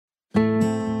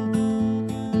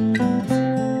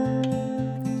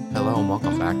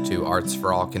back to Arts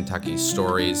for All Kentucky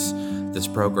Stories. This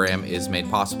program is made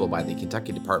possible by the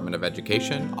Kentucky Department of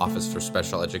Education, Office for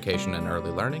Special Education and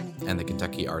Early Learning, and the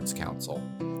Kentucky Arts Council.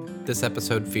 This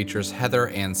episode features Heather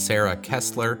and Sarah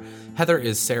Kessler. Heather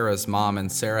is Sarah's mom,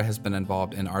 and Sarah has been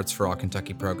involved in Arts for All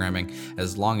Kentucky programming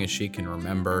as long as she can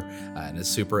remember, and is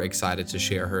super excited to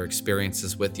share her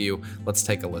experiences with you. Let's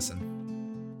take a listen.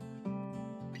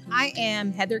 I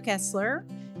am Heather Kessler,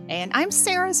 and I'm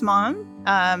Sarah's mom.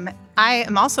 I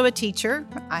am also a teacher.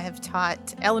 I have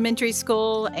taught elementary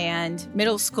school and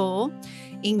middle school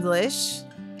English,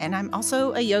 and I'm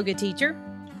also a yoga teacher,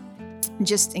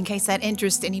 just in case that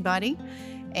interests anybody.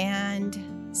 And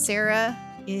Sarah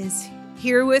is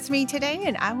here with me today,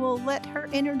 and I will let her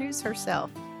introduce herself.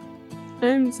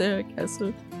 I'm Sarah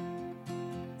Kessler.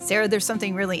 Sarah, there's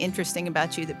something really interesting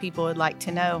about you that people would like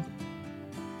to know.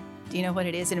 Do you know what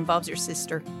it is? It involves your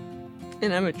sister.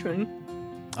 And I'm a twin.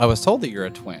 I was told that you're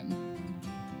a twin.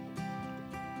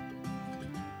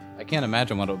 I can't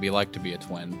imagine what it would be like to be a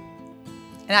twin.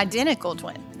 An identical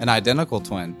twin. An identical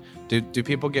twin. Do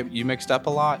people get you mixed up a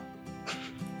lot?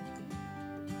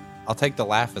 I'll take the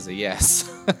laugh as a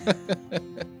yes.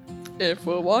 If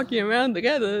we're walking around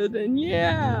together, then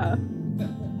yeah.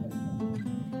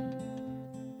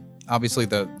 Obviously,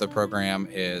 the program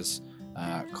is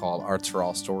called Arts for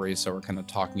All Stories, so we're kind of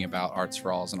talking about Arts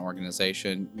for All as an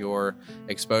organization, your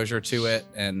exposure to it,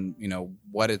 and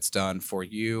what it's done for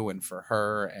you and for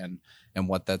her, and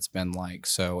what that's been like.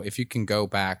 So if you can go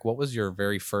back, what was your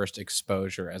very first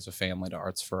exposure as a family to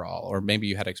Arts for All? Or maybe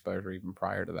you had exposure even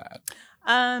prior to that.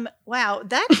 Wow,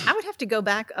 that I would have to go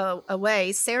back a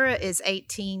way. Sarah is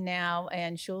 18 now,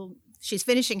 and she's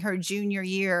finishing her junior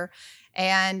year,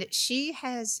 and she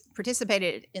has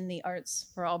participated in the Arts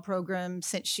for All program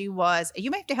since she was,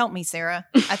 you may have to help me, Sarah.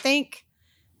 I think,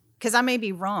 because I may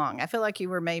be wrong. I feel like you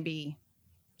were maybe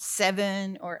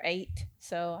 7 or 8.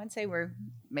 So I'd say we're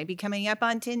maybe coming up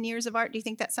on 10 years of art. Do you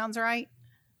think that sounds right?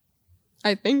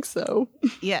 I think so.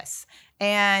 Yes.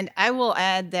 And I will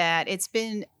add that it's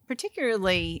been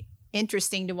particularly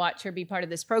interesting to watch her be part of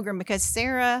this program because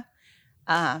Sarah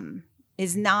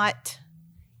is not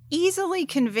easily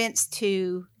convinced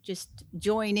to just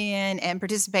join in and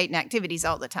participate in activities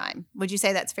all the time. Would you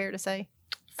say that's fair to say?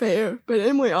 Fair. But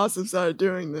Emily also started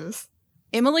doing this.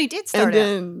 Emily did start and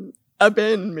then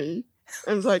abandoned me.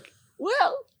 I was like,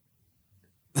 well.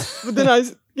 But then I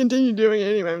continued doing it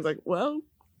anyway. I was like, well.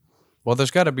 Well, there's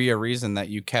got to be a reason that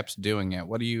you kept doing it.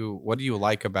 What do you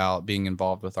like about being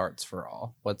involved with Arts for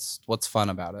All? What's fun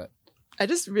about it? I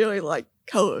just really like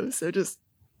colors, so just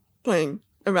playing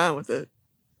around with it.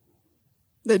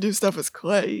 They do stuff with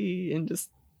clay and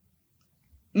just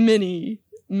many,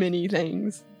 many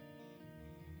things.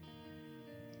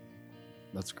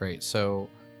 That's great. So,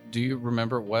 do you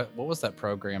remember what was that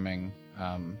programming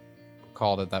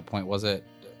called at that point? Was it,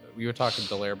 we were talking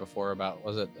to Delaire before about,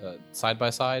 was it side by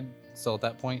side still at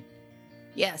that point?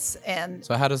 Yes. And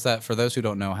so how does that, for those who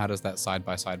don't know, how does that side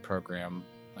by side program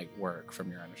work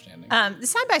from your understanding? The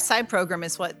side by side program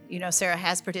is what, Sarah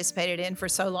has participated in for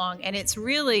so long. And it's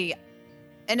really,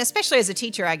 and especially as a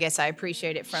teacher, I guess I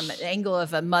appreciate it from the angle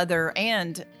of a mother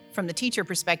and from the teacher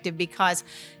perspective, because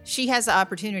she has the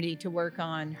opportunity to work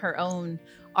on her own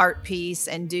art piece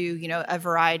and do, a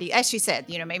variety, as she said,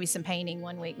 maybe some painting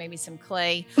one week, maybe some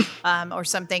clay or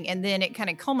something. And then it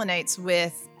kind of culminates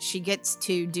with, she gets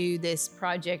to do this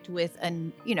project with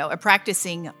a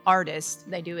practicing artist.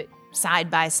 They do it side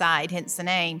by side, hence the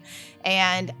name.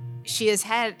 And she has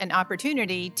had an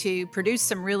opportunity to produce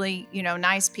some really,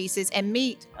 nice pieces and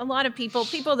meet a lot of people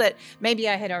that maybe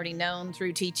I had already known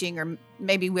through teaching, or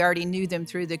maybe we already knew them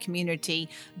through the community,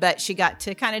 but she got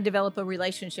to kind of develop a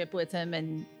relationship with them.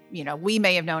 And, we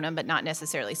may have known them, but not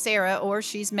necessarily Sarah, or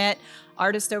she's met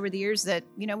artists over the years that,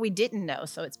 we didn't know.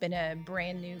 So it's been a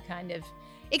brand new kind of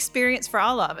experience for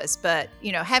all of us. But,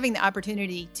 having the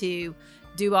opportunity to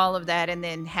do all of that and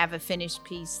then have a finished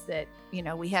piece that,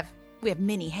 we have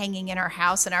many hanging in our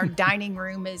house, and our dining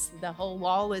room is, the whole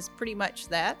wall is pretty much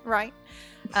that, right?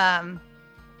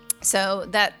 So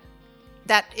that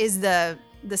is the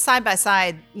side by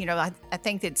side. I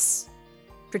think it's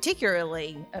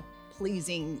particularly a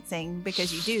pleasing thing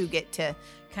because you do get to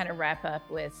kind of wrap up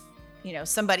with,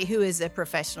 somebody who is a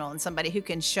professional and somebody who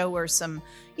can show her some,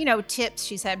 tips.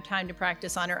 She's had time to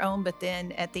practice on her own, but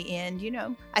then at the end,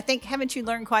 I think, haven't you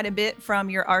learned quite a bit from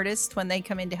your artist when they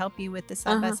come in to help you with the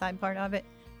side-by-side part of it?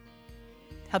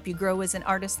 Help you grow as an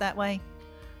artist that way?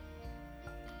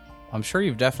 I'm sure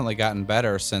you've definitely gotten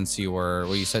better since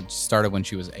you said started when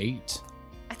she was 8.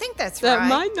 think that's That right.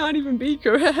 might not even be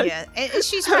correct. Yeah, and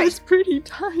she's I right. was pretty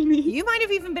tiny. You might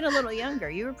have even been a little younger.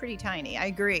 You were pretty tiny. I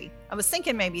agree. I was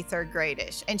thinking maybe third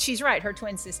grade-ish. And she's right. Her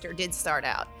twin sister did start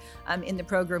out in the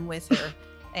program with her.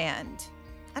 And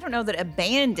I don't know that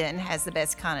abandon has the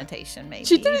best connotation, maybe.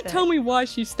 She didn't but- tell me why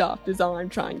she stopped, is all I'm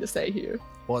trying to say here.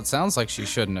 Well, it sounds like she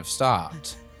shouldn't have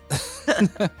stopped.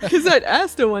 Because I'd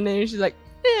asked her one day and she's like,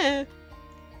 I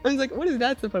was like, what is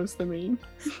that supposed to mean?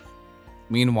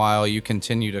 Meanwhile, you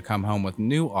continue to come home with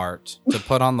new art to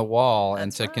put on the wall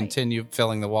and That's to right. continue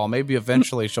filling the wall. Maybe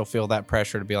eventually she'll feel that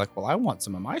pressure to be like, well, I want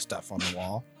some of my stuff on the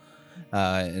wall,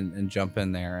 and jump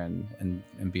in there and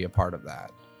be a part of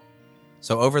that.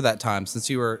 So over that time, since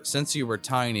you were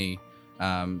tiny,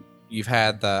 you've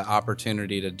had the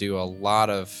opportunity to do a lot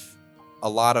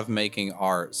of making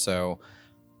art. So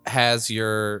have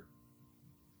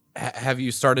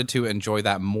you started to enjoy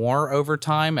that more over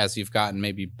time as you've gotten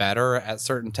maybe better at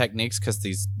certain techniques? Because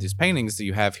these paintings that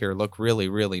you have here look really,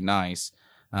 really nice,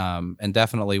 and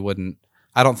definitely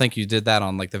I don't think you did that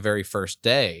on like the very first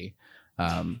day.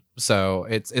 So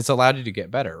it's allowed you to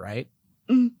get better, right?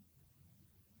 Mm.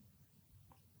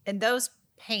 And those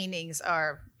paintings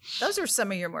are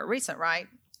some of your more recent, right?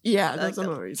 Yeah, Like that's the-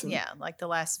 another reason. Yeah, like the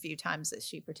last few times that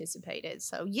she participated.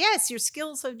 So yes, your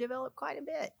skills have developed quite a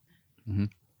bit.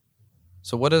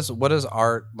 So what is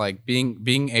art like?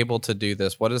 Being able to do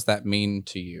this, what does that mean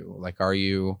to you? Like, are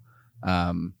you,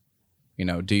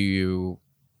 do you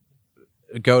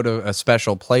go to a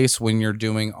special place when you're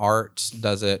doing art?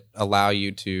 Does it allow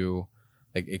you to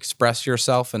like express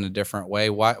yourself in a different way?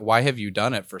 Why have you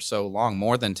done it for so long?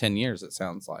 More than 10 years, it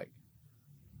sounds like.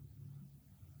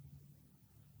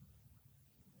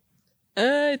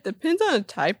 It depends on the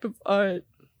type of art.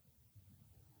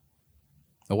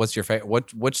 What's your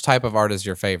favorite? Which type of art is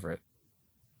your favorite?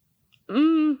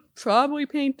 Probably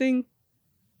painting.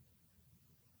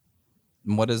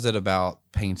 And what is it about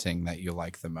painting that you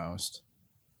like the most?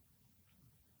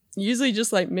 Usually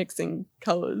just like mixing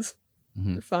colors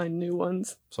Mhm. to find new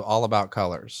ones. So all about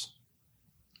colors.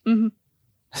 Mhm.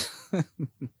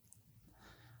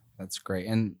 That's great.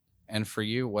 And for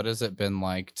you, what has it been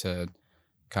like to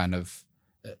kind of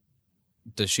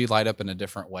does she light up in a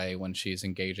different way when she's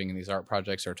engaging in these art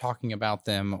projects or talking about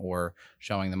them or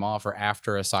showing them off, or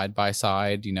after a side by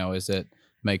side? Is it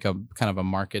make a kind of a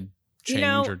marked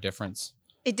change or difference?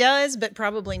 It does, but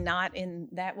probably not in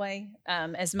that way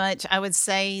as much. I would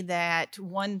say that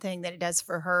one thing that it does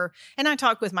for her, and I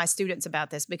talk with my students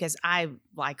about this because I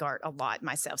like art a lot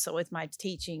myself. So with my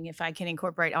teaching, if I can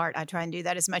incorporate art, I try and do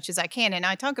that as much as I can. And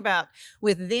I talk about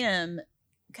with them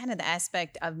kind of the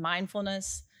aspect of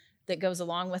mindfulness that goes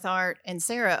along with art. And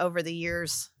Sarah, over the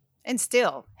years, and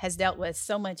still has dealt with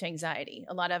so much anxiety,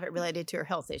 a lot of it related to her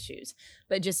health issues,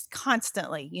 but just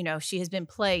constantly, she has been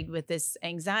plagued with this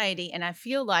anxiety. And I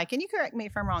feel like, and you correct me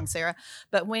if I'm wrong, Sarah,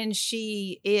 but when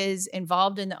she is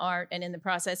involved in the art and in the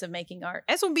process of making art,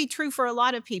 as will be true for a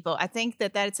lot of people, I think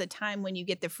that that's a time when you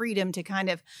get the freedom to kind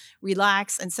of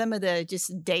relax, and some of the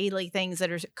just daily things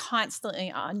that are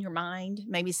constantly on your mind,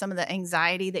 maybe some of the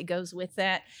anxiety that goes with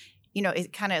that,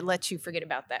 it kind of lets you forget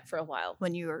about that for a while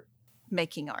when you're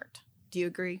making art. Do you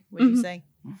agree? Would you say?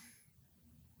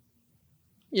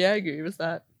 Yeah, I agree with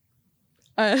that.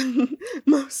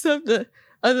 Most of the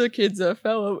other kids are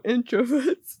fellow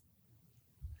introverts.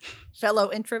 Fellow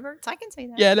introverts? I can say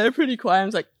that. Yeah, they're pretty quiet. I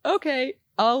was like, okay,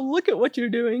 I'll look at what you're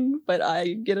doing, but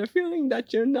I get a feeling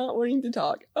that you're not wanting to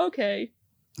talk. Okay.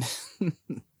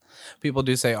 People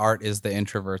do say art is the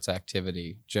introvert's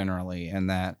activity generally, and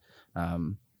that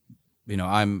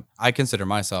I consider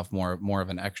myself more of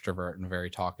an extrovert and a very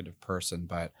talkative person,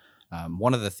 but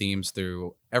one of the themes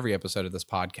through every episode of this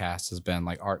podcast has been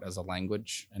like art as a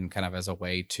language and kind of as a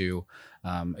way to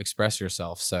express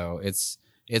yourself. So it's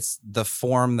the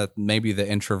form that maybe the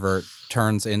introvert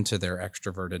turns into their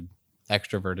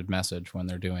extroverted message when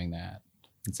they're doing that.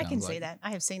 I can see that.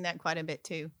 I have seen that quite a bit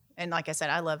too. And like I said,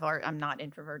 I love art. I'm not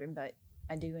introverted, but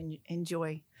I do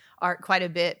enjoy art quite a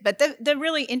bit. But the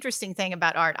really interesting thing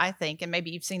about art, I think, and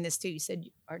maybe you've seen this too, you said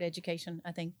art education,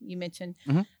 I think you mentioned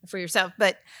for yourself,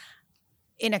 but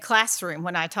in a classroom,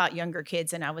 when I taught younger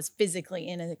kids and I was physically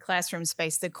in a classroom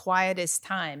space, the quietest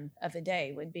time of the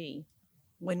day would be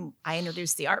when I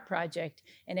introduced the art project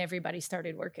and everybody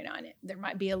started working on it. There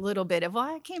might be a little bit of, well,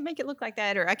 I can't make it look like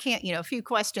that, or I can't, a few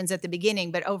questions at the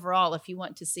beginning, but overall, if you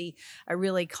want to see a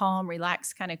really calm,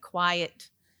 relaxed, kind of quiet,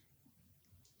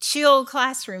 chill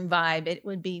classroom vibe, it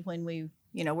would be when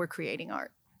we're creating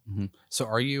art. So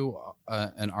are you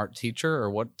an art teacher,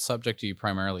 or what subject do you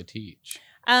primarily teach?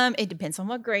 It depends on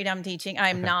what grade I'm teaching.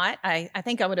 I'm Okay. not. I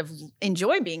think I would have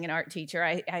enjoyed being an art teacher.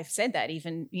 I've said that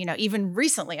even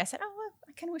recently. I said, oh, well,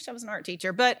 I kind of wish I was an art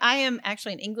teacher. But I am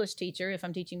actually an English teacher if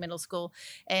I'm teaching middle school.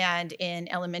 And in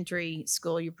elementary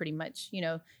school, you pretty much,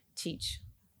 teach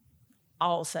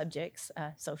all subjects,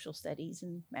 social studies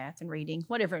and math and reading,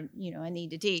 whatever, I need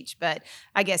to teach. But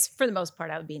I guess for the most part,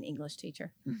 I would be an English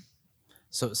teacher.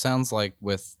 So it sounds like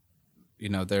with,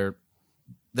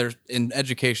 there's in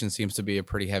education seems to be a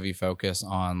pretty heavy focus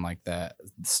on like that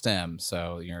STEM.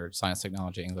 So your science,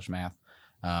 technology, English, math.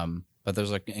 But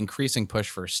there's like an increasing push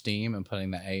for STEAM and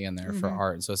putting the A in there for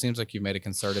art. And so it seems like you've made a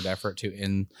concerted effort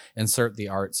to insert the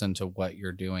arts into what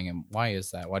you're doing. And why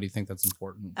is that? Why do you think that's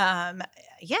important?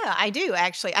 Yeah, I do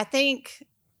actually. I think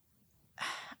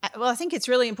it's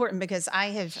really important because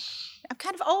I'm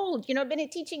kind of old, I've been in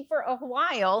teaching for a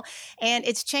while, and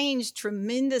it's changed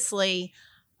tremendously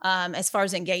as far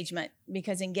as engagement,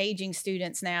 because engaging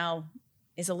students now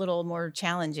is a little more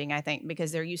challenging, I think,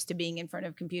 because they're used to being in front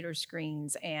of computer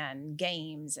screens and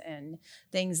games and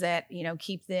things that,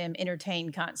 keep them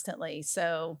entertained constantly.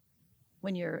 So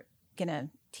when you're going to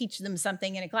teach them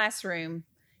something in a classroom,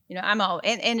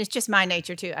 and it's just my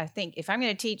nature too. I think if I'm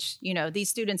going to teach, these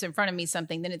students in front of me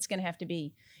something, then it's going to have to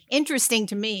be interesting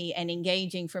to me and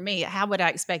engaging for me. How would I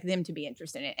expect them to be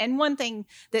interested in it? And one thing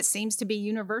that seems to be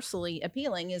universally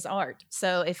appealing is art.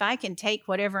 So if I can take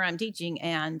whatever I'm teaching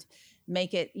and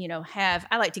make it,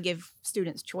 I like to give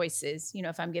students choices,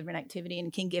 if I'm given an activity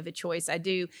and can give a choice, I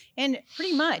do. And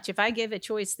pretty much if I give a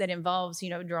choice that involves,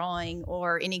 drawing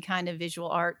or any kind of visual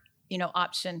art,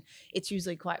 option, it's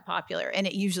usually quite popular, and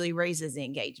it usually raises the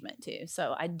engagement too.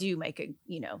 So I do make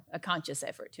a conscious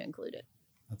effort to include it.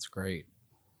 That's great.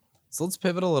 So let's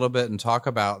pivot a little bit and talk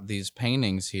about these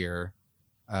paintings here,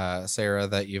 Sarah,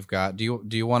 that you've got. Do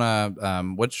you want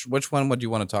to, which one would you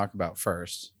want to talk about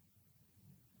first?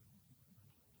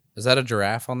 Is that a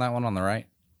giraffe on that one on the right?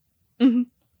 Mm-hmm.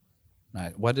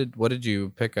 Right. What did you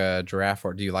pick a giraffe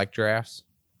for? Do you like giraffes?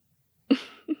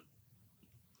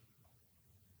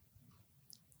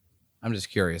 I'm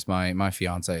just curious. My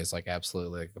fiance is like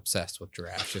absolutely like obsessed with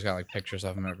giraffes. She's got like pictures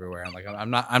of them everywhere. I'm like, I'm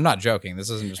not joking.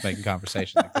 This isn't just making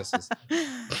conversation. Like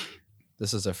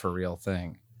this is a for real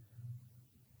thing.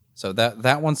 So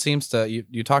that one seems to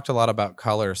you talked a lot about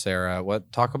color, Sarah.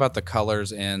 Talk about the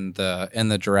colors in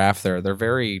the giraffe there. They're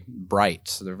very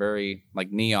bright. They're very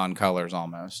like neon colors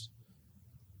almost.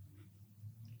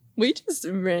 We just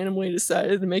randomly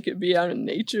decided to make it be out in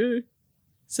nature.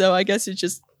 So I guess it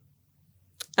just,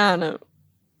 I don't know,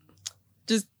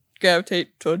 just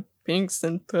gravitate toward pinks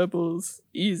and purples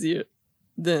easier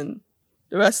than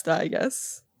the rest, I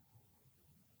guess.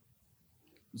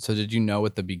 So did you know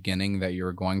at the beginning that you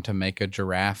were going to make a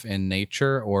giraffe in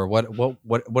nature, or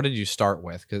what did you start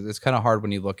with? Because it's kind of hard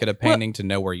when you look at a painting to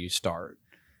know where you start.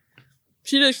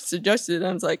 She just suggested it, and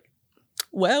I was like,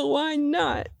 well, why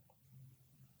not?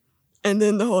 And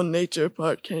then the whole nature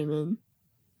part came in.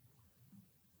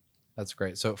 That's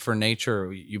great. So for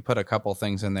nature, you put a couple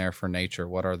things in there for nature.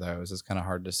 What are those? It's kind of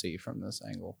hard to see from this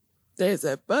angle. There's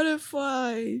a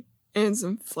butterfly and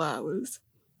some flowers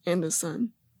and the sun.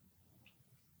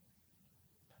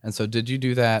 And so did you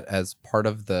do that as part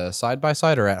of the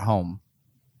side-by-side or at home?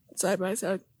 Side by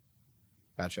side.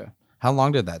 Gotcha. How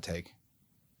long did that take?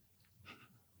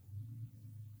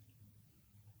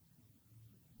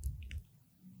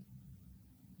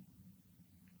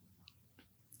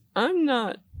 I'm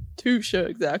not too sure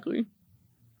exactly.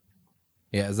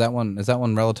 Yeah, is that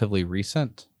one relatively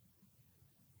recent?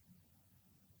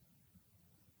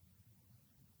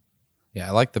 Yeah,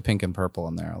 I like the pink and purple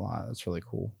in there a lot. That's really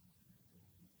cool.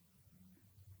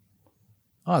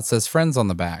 Oh, it says friends on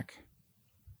the back.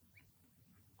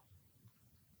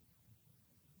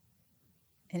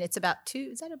 And it's about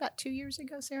 2 years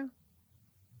ago, Sarah?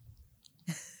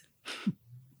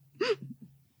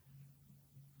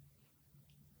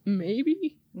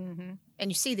 Maybe. Mm-hmm.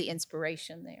 And you see the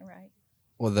inspiration there, right?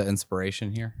 Well, the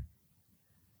inspiration here.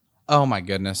 Oh my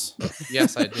goodness.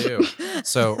 Yes, I do.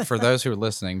 So for those who are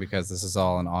listening, because this is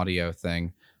all an audio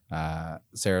thing,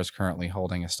 Sarah's currently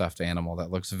holding a stuffed animal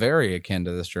that looks very akin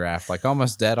to this giraffe, like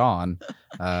almost dead on,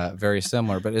 very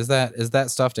similar. But is that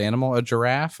stuffed animal a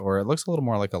giraffe, or it looks a little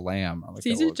more like a lamb? Or like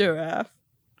He's a giraffe.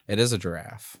 It is a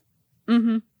giraffe.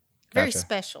 Mm-hmm. Very Gotcha.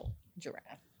 special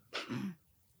giraffe.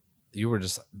 You were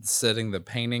just sitting the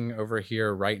painting over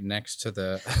here right next to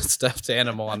the stuffed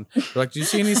animal, and you're like, do you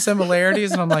see any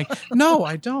similarities? And I'm like, no,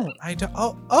 I don't.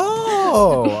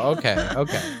 Oh, okay.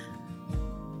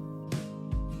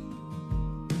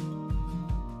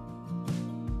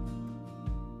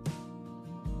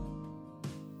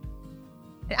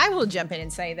 I will jump in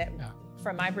and say that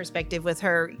from my perspective with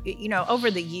her,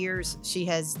 over the years, she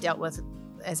has dealt with,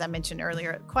 as I mentioned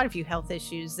earlier, quite a few health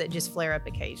issues that just flare up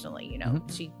occasionally.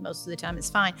 She most of the time is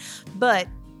fine, but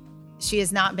she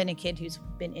has not been a kid who's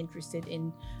been interested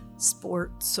in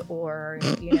sports or,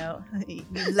 you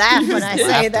laugh when I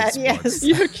say that. Yes.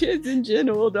 Your kids in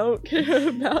general don't care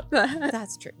about that.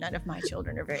 That's true. None of my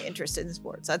children are very interested in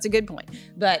sports. That's a good point.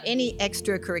 But any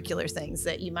extracurricular things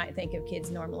that you might think of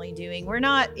kids normally doing, we're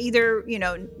not either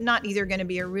going to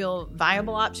be a real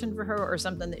viable option for her or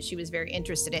something that she was very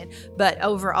interested in. But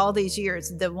over all these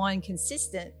years, the one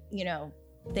consistent,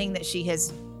 thing that she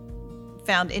has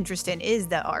found interest in is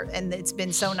the art. And it's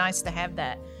been so nice to have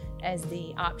that as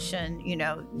the option,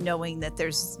 knowing that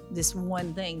there's this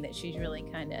one thing that she's really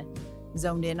kind of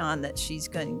zoned in on that she's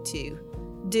going to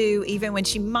do, even when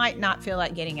she might not feel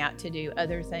like getting out to do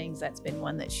other things. That's been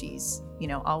one that she's,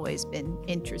 always been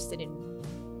interested in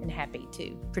and happy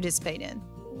to participate in.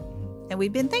 And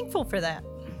we've been thankful for that.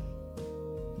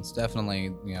 It's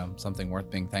definitely, something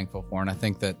worth being thankful for. And I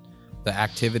think that the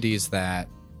activities that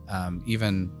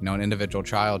even an individual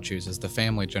child chooses, the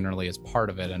family generally is part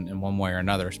of it in one way or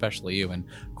another, especially you, and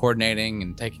coordinating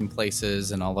and taking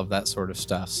places and all of that sort of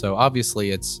stuff. So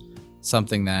obviously it's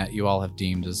something that you all have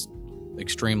deemed as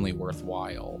extremely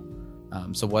worthwhile.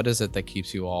 So what is it that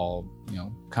keeps you all,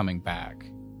 coming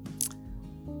back?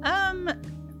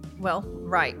 Well,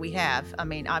 right, we have. I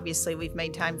mean, obviously we've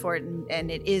made time for it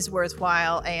and it is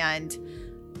worthwhile. And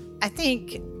I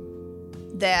think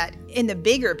that in the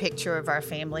bigger picture of our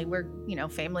family, we're,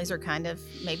 families are kind of,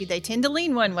 maybe they tend to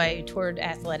lean one way toward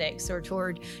athletics or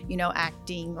toward,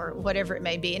 acting or whatever it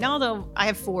may be. And although I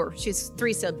have she's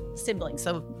 3 siblings,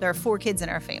 so there are 4 kids in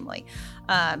our family.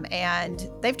 And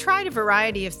they've tried a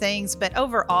variety of things, but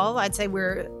overall, I'd say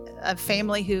we're a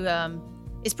family who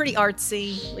is pretty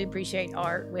artsy. We appreciate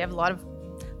art. We have a lot of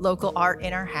local art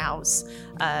in our house.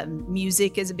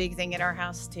 Music is a big thing in our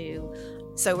house too.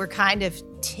 So we're kind of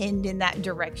tend in that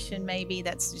direction, maybe.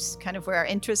 That's just kind of where our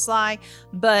interests lie.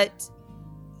 But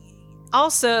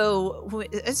also,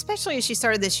 especially as she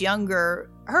started this younger,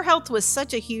 her health was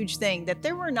such a huge thing that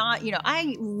there were not,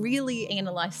 I really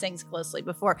analyzed things closely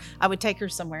before I would take her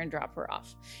somewhere and drop her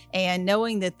off. And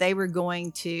knowing that they were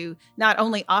going to not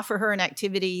only offer her an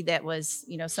activity that was,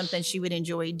 something she would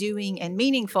enjoy doing and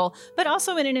meaningful, but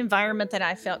also in an environment that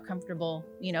I felt comfortable,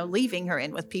 leaving her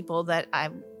in with people that I,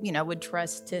 would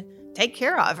trust to take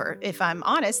care of her. If I'm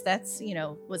honest, that's,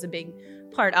 was a big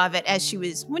part of it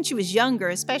when she was younger,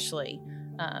 especially,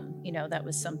 that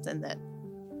was something that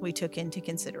we took into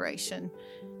consideration.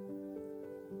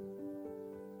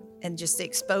 And just the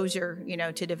exposure,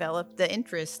 to develop the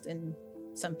interest in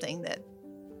something that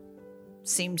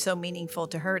seemed so meaningful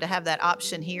to her, to have that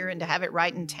option here and to have it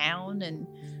right in town and,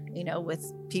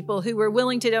 with people who were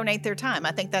willing to donate their time.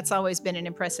 I think that's always been an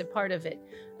impressive part of it.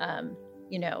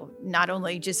 Not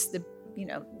only just the,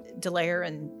 Dallaire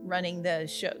and running the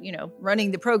show,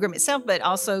 running the program itself, but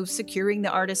also securing the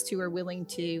artists who are willing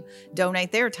to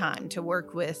donate their time to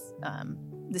work with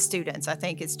the students. I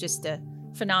think it's just a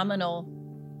phenomenal,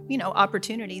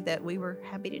 opportunity that we were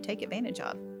happy to take advantage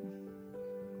of.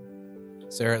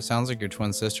 Sarah, it sounds like your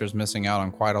twin sister's missing out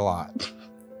on quite a lot.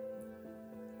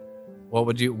 What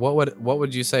would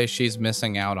you say she's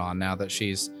missing out on now that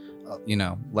she's,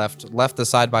 left the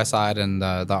side by side and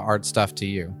the art stuff to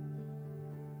you?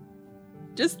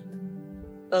 Just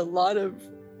a lot of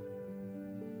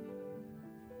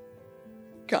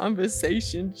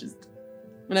conversation just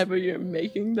whenever you're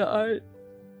making the art.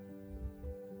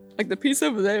 Like the piece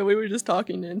over there, we were just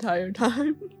talking the entire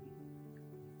time.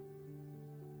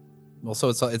 Well, so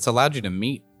it's allowed you to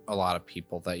meet a lot of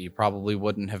people that you probably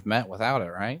wouldn't have met without it,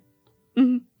 right?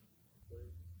 Mm-hmm.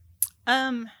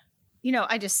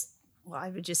 I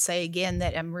would just say again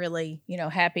that I'm really,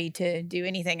 happy to do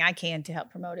anything I can to help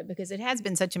promote it, because it has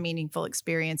been such a meaningful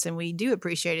experience and we do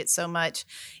appreciate it so much,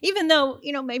 even though,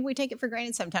 maybe we take it for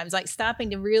granted sometimes. Like stopping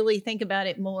to really think about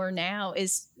it more now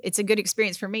it's a good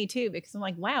experience for me too, because I'm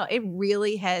like, wow, it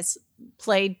really has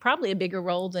played probably a bigger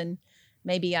role than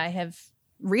maybe I have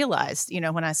realized,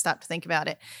 when I stopped to think about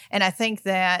it. And I think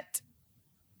that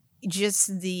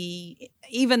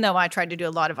even though I tried to do a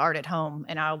lot of art at home,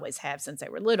 and I always have since they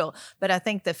were little, but I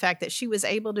think the fact that she was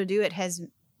able to do it has,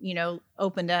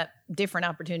 opened up different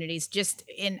opportunities just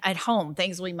at home,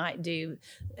 things we might do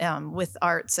with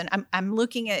arts. And I'm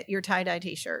looking at your tie-dye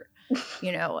t-shirt,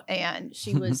 and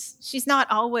she's not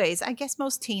always, I guess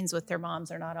most teens with their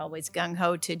moms are not always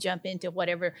gung-ho to jump into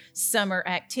whatever summer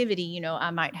activity, I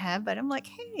might have, but I'm like,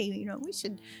 hey, we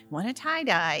should want to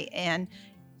tie-dye. And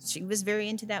she was very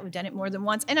into that. We've done it more than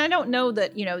once. And I don't know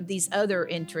that, these other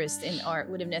interests in art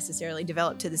would have necessarily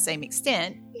developed to the same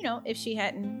extent, if she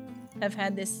hadn't have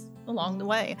had this along the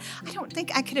way. I don't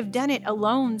think I could have done it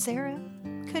alone, Sarah.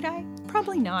 Could I?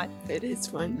 Probably not. It is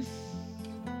fun.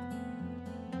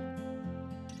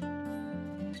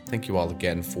 Thank you all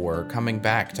again for coming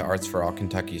back to Arts for All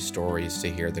Kentucky Stories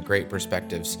to hear the great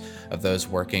perspectives of those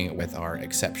working with our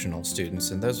exceptional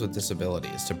students and those with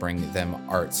disabilities to bring them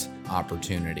arts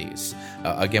opportunities.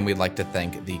 Again, we'd like to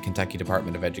thank the Kentucky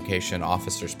Department of Education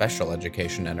Office for Special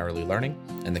Education and Early Learning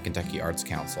and the Kentucky Arts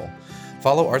Council.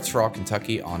 Follow Arts for All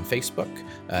Kentucky on Facebook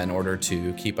in order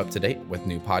to keep up to date with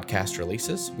new podcast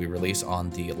releases. We release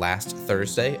on the last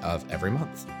Thursday of every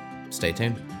month. Stay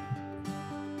tuned.